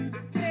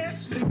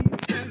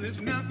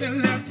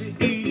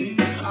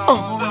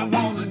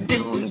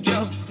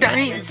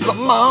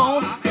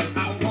on.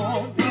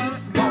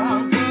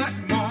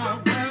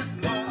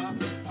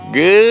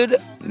 Good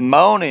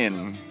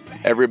morning,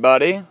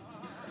 everybody.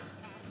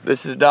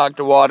 This is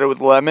Dr. Water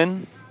with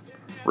Lemon,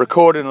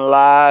 recording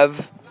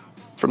live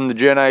from the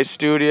Gen I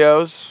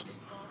Studios,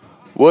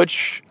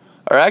 which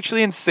are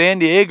actually in San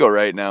Diego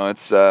right now.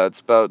 It's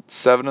about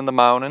 7 in the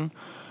morning,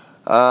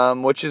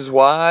 which is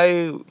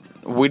why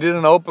we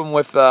didn't open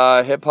with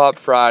Hip Hop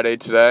Friday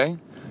today.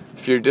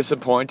 If you're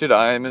disappointed,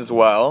 I am as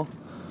well.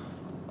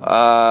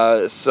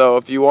 So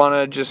if you want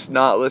to just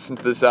not listen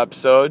to this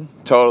episode,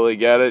 totally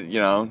get it.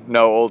 You know,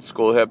 no old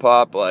school hip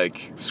hop,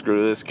 like,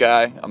 screw this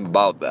guy. I'm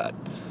about that.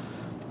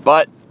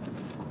 But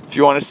if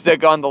you want to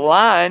stick on the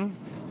line,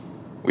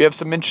 we have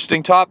some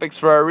interesting topics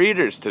for our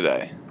readers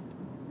today.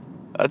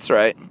 That's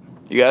right.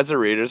 You guys are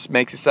readers.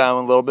 Makes you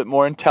sound a little bit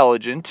more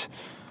intelligent.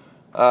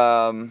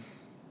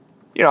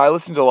 You know, I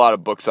listen to a lot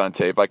of books on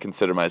tape. I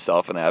consider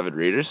myself an avid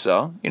reader,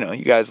 so, you know,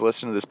 you guys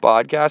listen to this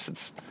podcast.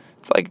 It's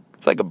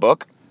like a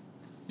book.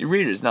 You're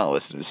readers, not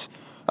listeners.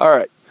 All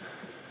right.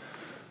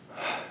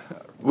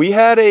 We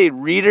had a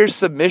reader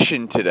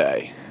submission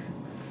today.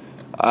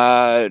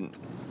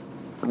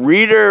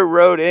 Reader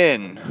wrote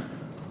in.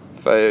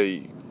 If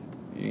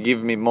you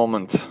give me a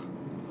moment.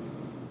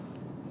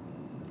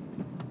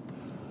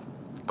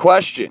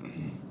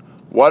 Question.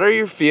 What are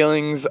your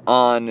feelings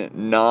on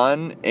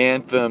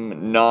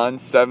non-anthem,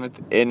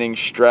 non-seventh inning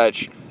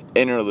stretch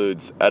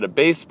interludes at a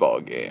baseball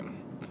game?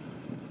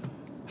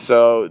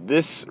 So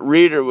this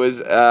reader was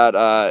at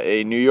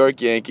a New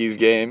York Yankees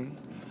game,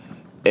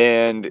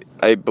 and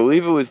I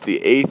believe it was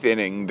the 8th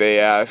inning. They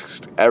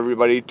asked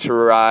everybody to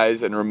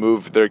rise and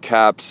remove their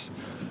caps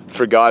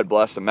for God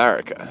Bless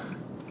America,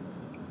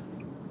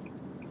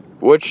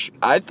 which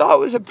I thought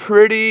was a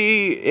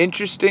pretty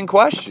interesting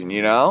question,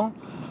 you know?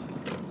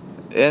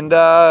 And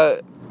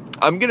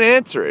I'm going to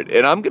answer it,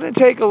 and I'm going to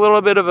take a little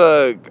bit of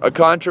a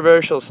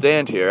controversial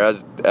stand here,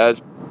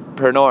 as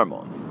per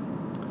normal.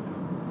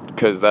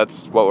 Because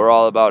that's what we're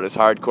all about, is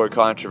hardcore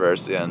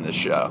controversy on this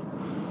show.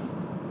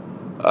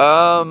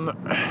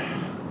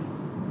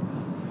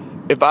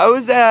 If I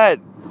was at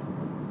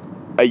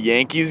a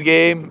Yankees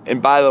game,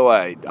 and by the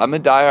way, I'm a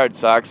diehard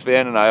Sox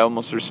fan, and I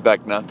almost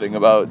respect nothing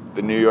about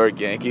the New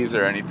York Yankees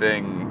or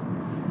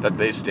anything that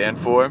they stand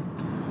for.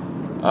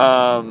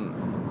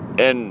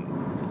 And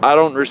I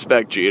don't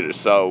respect Jeter,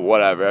 so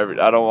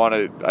whatever. I don't want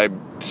to.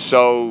 I'm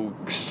so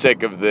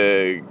sick of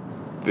the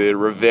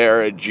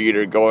Rivera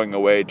Jeter going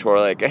away tour.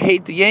 Like, I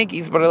hate the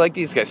Yankees, but I like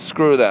these guys.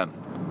 Screw them.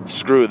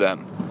 Screw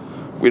them.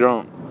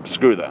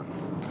 Screw them.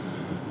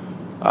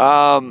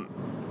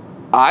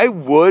 I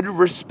would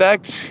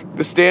respect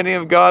the standing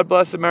of God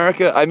Bless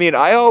America. I mean,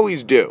 I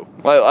always do.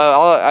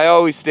 I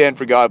always stand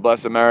for God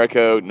Bless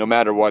America, no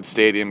matter what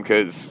stadium,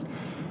 because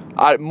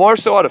more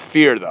so out of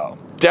fear, though.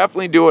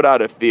 Definitely do it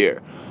out of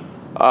fear.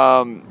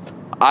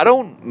 I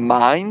don't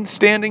mind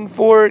standing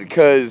for it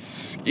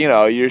because, you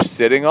know, you're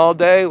sitting all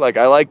day. Like,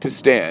 I like to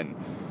stand,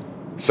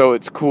 so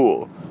it's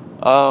cool.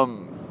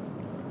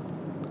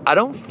 I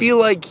don't feel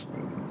like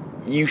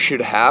you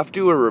should have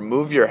to or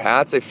remove your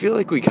hats. I feel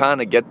like we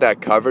kind of get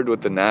that covered with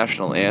the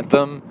national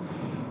anthem.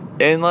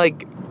 And,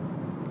 like,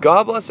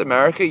 God Bless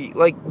America,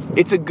 like,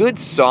 it's a good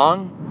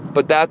song,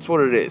 but that's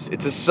what it is.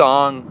 It's a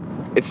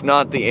song. It's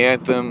not the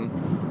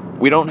anthem.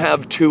 We don't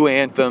have two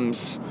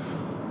anthems.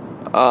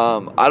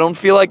 I don't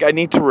feel like I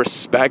need to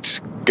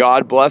respect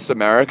God Bless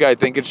America. I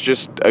think it's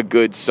just a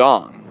good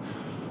song.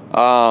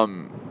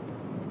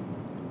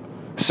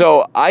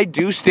 So I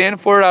do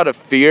stand for it out of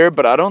fear,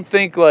 but I don't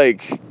think,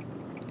 like,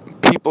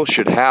 people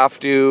should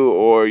have to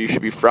or you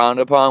should be frowned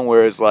upon.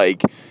 Whereas,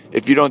 like,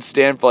 if you don't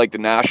stand for, like, the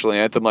national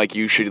anthem, like,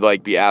 you should,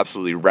 like, be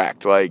absolutely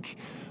wrecked. Like,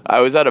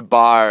 I was at a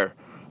bar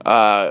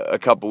a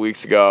couple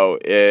weeks ago,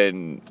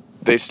 and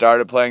they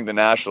started playing the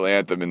national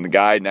anthem, and the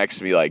guy next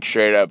to me, like,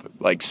 straight up,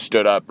 like,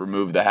 stood up,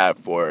 removed the hat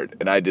for it,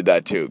 and I did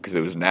that too, because it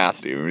was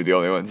nasty. We were the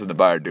only ones in the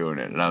bar doing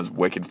it, and I was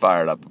wicked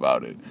fired up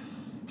about it.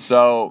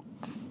 So,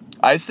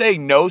 I say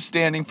no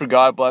standing for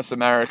God Bless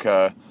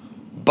America,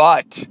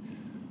 but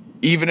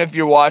even if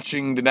you're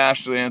watching the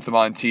national anthem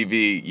on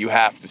TV, you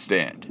have to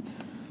stand.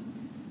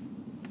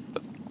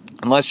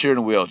 Unless you're in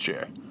a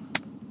wheelchair.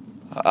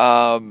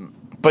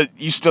 But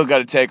you still got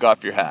to take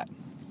off your hat.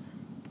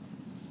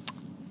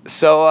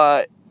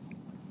 So,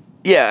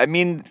 yeah, I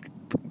mean,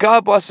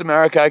 God Bless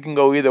America, I can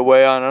go either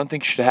way on. I don't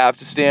think you should have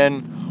to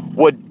stand.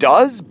 What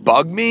does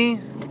bug me,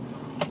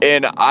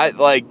 and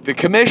the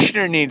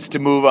commissioner needs to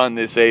move on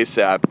this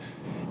ASAP,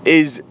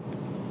 is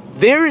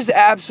there is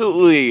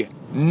absolutely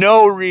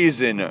no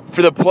reason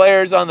for the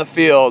players on the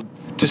field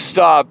to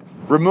stop,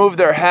 remove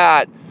their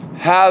hat,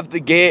 have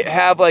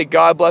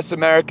God Bless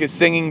America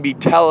singing be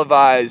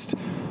televised,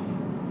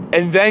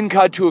 and then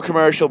cut to a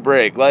commercial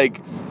break. Like,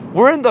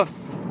 we're in the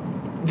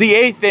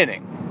 8th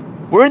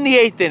inning. We're in the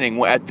 8th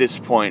inning at this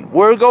point.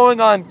 We're going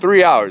on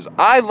 3 hours.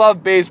 I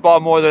love baseball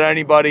more than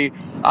anybody.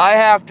 I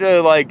have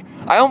to,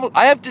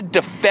 I have to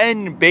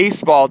defend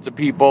baseball to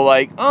people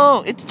like,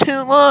 oh, it's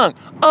too long.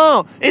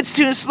 Oh, it's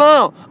too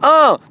slow.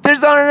 Oh,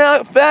 there's not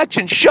enough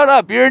action. Shut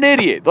up, you're an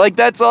idiot. Like,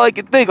 that's all I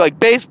can think. Like,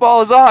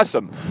 baseball is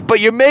awesome. But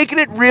you're making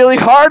it really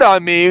hard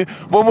on me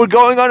when we're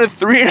going on a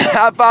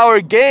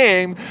 3.5-hour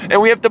game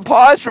and we have to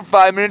pause for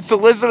 5 minutes to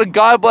listen to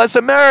God Bless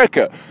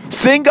America.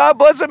 Sing God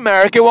Bless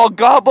America while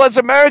God Bless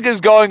America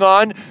is going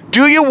on.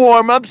 Do your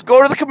warm-ups,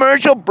 go to the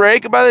commercial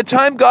break, and by the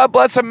time God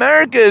Bless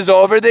America is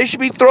over, they should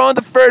be throwing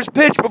the first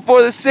pitch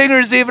before the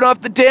singer's even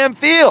off the damn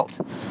field.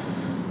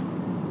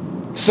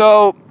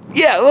 So,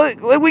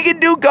 yeah, we can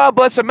do God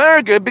Bless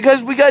America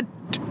because we got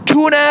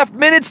 2.5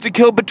 minutes to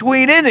kill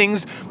between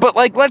innings, but,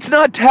 like, let's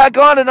not tack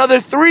on another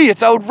 3.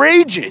 It's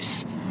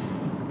outrageous.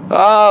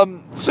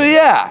 So,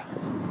 yeah,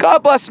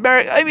 God Bless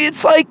America. I mean,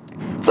 it's like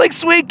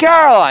Sweet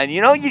Caroline,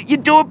 you know? You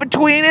do it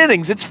between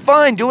innings. It's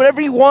fine. Do whatever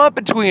you want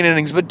between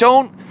innings, but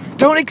don't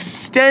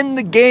extend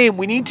the game.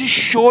 We need to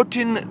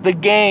shorten the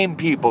game,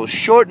 people.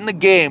 Shorten the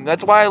game.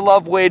 That's why I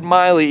love Wade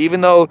Miley, even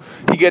though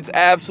he gets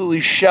absolutely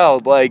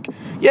shelled. Like,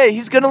 yeah,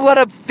 he's going to let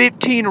up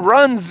 15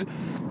 runs,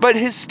 but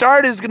his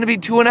start is going to be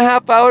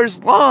 2.5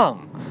 hours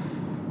long.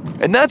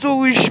 And that's what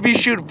we should be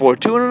shooting for,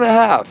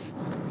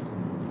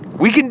 2.5.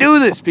 We can do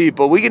this,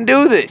 people. We can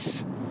do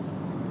this.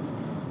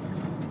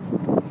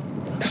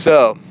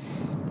 So,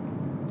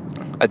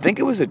 I think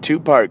it was a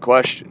 2-part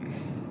question.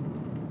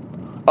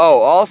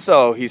 Oh,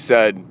 also, he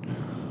said,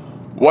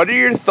 what are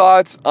your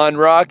thoughts on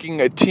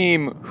rocking a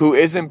team who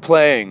isn't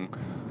playing,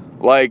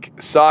 like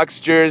Sox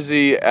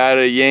jersey at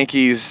a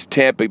Yankees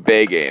Tampa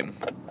Bay game?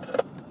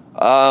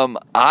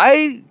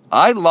 I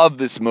love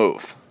this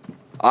move.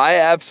 I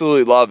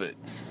absolutely love it.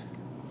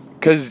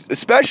 Because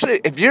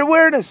especially if you're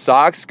wearing a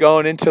Sox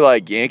going into,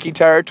 like, Yankee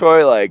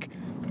territory, like,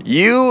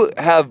 you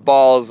have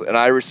balls, and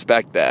I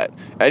respect that.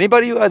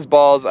 Anybody who has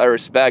balls, I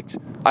respect.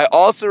 I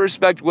also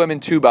respect women,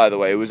 too, by the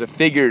way. It was a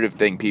figurative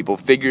thing, people.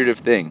 Figurative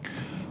thing.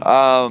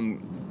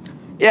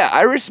 Yeah,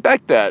 I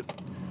respect that.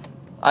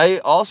 I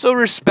also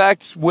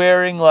respect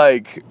wearing,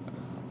 like,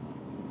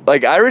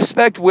 I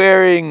respect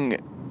wearing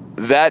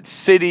that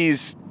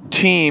city's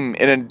team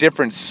in a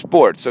different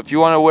sport. So if you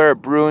want to wear a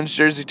Bruins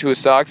jersey to a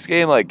Sox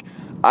game, like,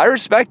 I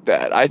respect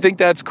that. I think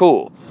that's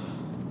cool.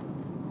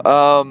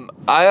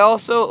 I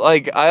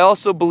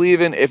also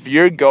believe in, if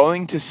you're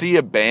going to see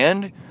a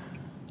band,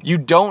 you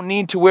don't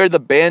need to wear the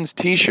band's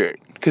t-shirt.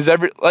 Because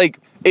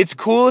it's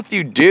cool if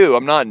you do.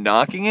 I'm not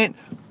knocking it,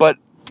 but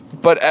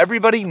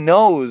everybody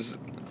knows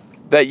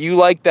that you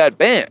like that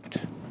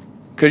band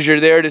because you're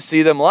there to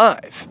see them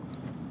live.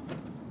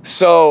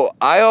 So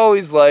I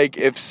always like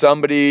if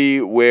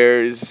somebody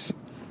wears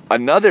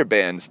another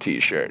band's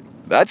t-shirt.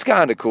 That's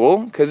kind of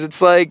cool because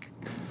it's like,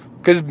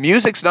 because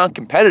music's not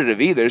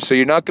competitive either, so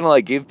you're not going to,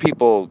 like, give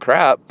people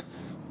crap.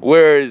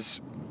 Whereas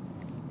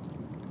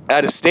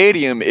at a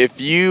stadium,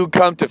 if you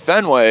come to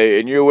Fenway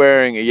and you're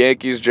wearing a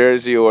Yankees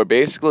jersey or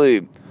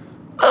basically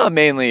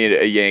mainly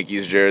a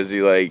Yankees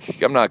jersey,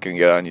 like, I'm not going to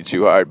get on you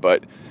too hard,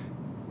 but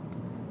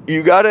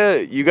you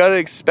gotta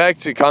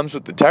expect it comes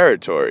with the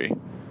territory.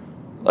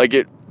 Like,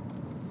 if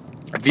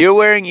you're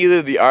wearing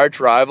either the arch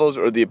rivals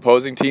or the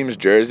opposing team's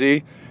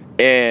jersey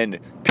and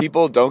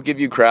people don't give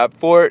you crap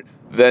for it,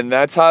 then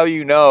that's how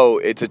you know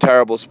it's a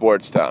terrible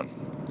sports town.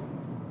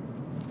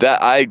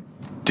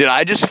 Did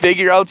I just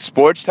figure out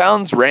sports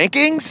towns'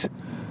 rankings?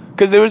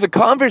 Because there was a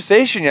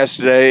conversation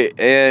yesterday,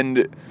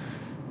 and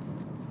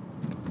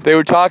they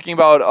were talking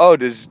about,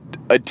 does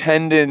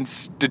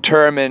attendance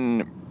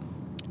determine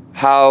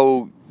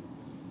how,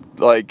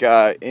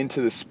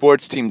 into the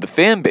sports team the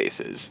fan base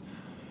is?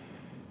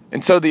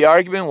 And so the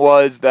argument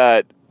was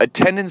that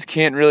attendance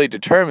can't really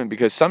determine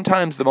because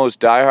sometimes the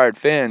most diehard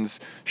fans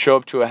show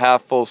up to a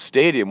half-full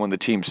stadium when the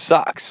team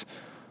sucks,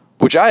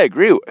 which I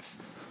agree with.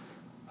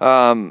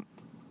 I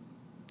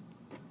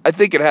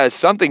think it has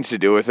something to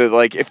do with it.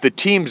 Like, if the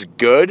team's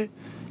good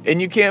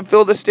and you can't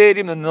fill the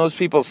stadium, then those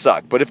people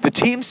suck. But if the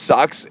team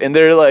sucks and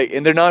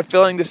they're not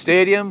filling the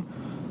stadium,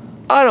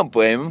 I don't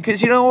blame them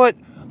because you know what?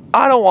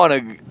 I don't want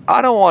to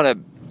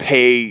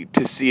pay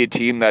to see a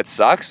team that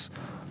sucks.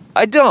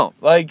 I don't.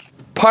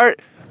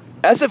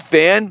 As a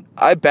fan,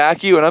 I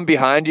back you and I'm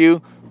behind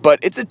you, but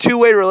it's a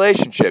two-way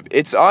relationship.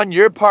 It's on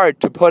your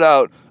part to put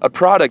out a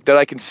product that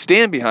I can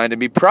stand behind and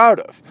be proud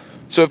of.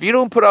 So if you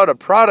don't put out a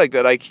product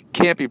that I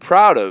can't be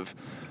proud of,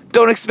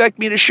 don't expect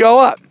me to show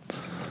up.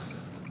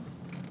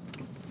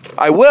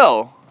 I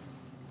will,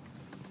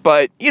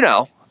 but,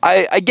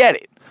 I get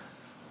it.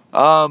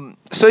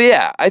 So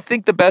yeah, I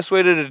think the best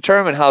way to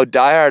determine how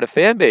diehard a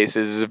fan base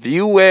is if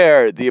you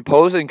wear the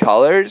opposing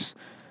colors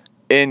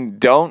and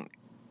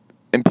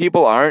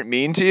people aren't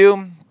mean to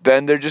you,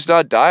 then they're just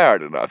not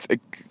diehard enough.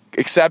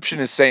 Exception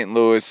is St.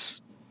 Louis.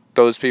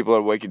 Those people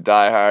are wicked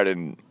diehard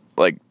and,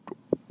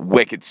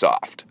 wicked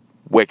soft.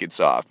 Wicked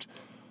soft.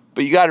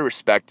 But you got to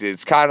respect it.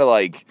 It's kind of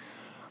like,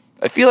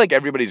 I feel like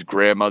everybody's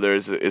grandmother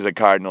is a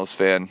Cardinals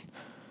fan.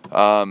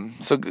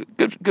 So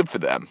good for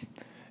them.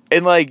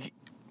 And,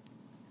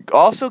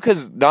 also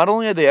because not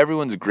only are they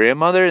everyone's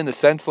grandmother in the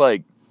sense,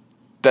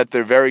 that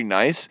they're very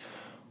nice,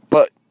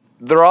 but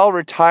they're all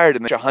retired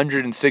in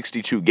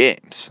 162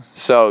 games.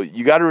 So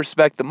you got to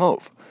respect the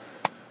move.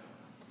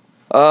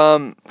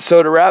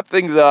 So to wrap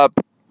things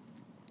up,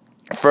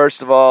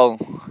 first of all,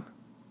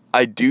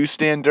 I do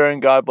stand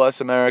during God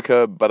Bless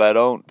America, but I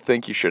don't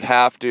think you should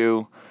have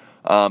to.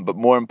 But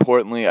more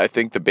importantly, I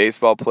think the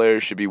baseball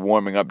players should be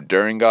warming up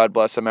during God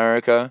Bless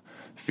America,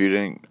 if you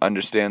didn't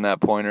understand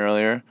that point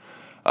earlier.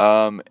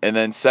 And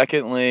then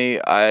secondly,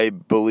 I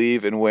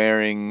believe in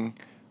wearing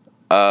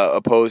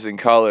opposing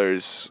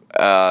colors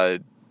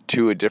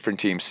to a different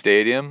team's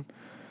stadium.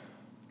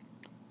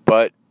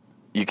 But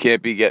you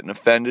can't be getting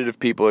offended if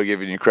people are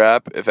giving you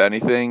crap. If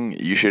anything,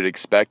 you should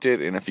expect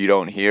it. And if you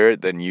don't hear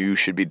it, then you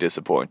should be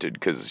disappointed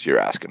because you're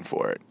asking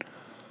for it.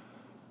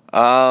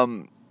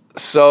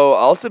 So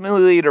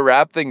ultimately, to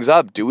wrap things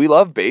up, do we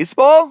love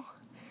baseball?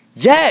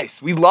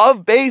 Yes, we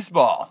love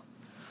baseball.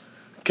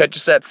 Catch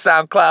us at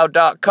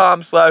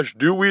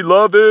soundcloud.com/do we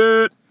love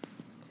it.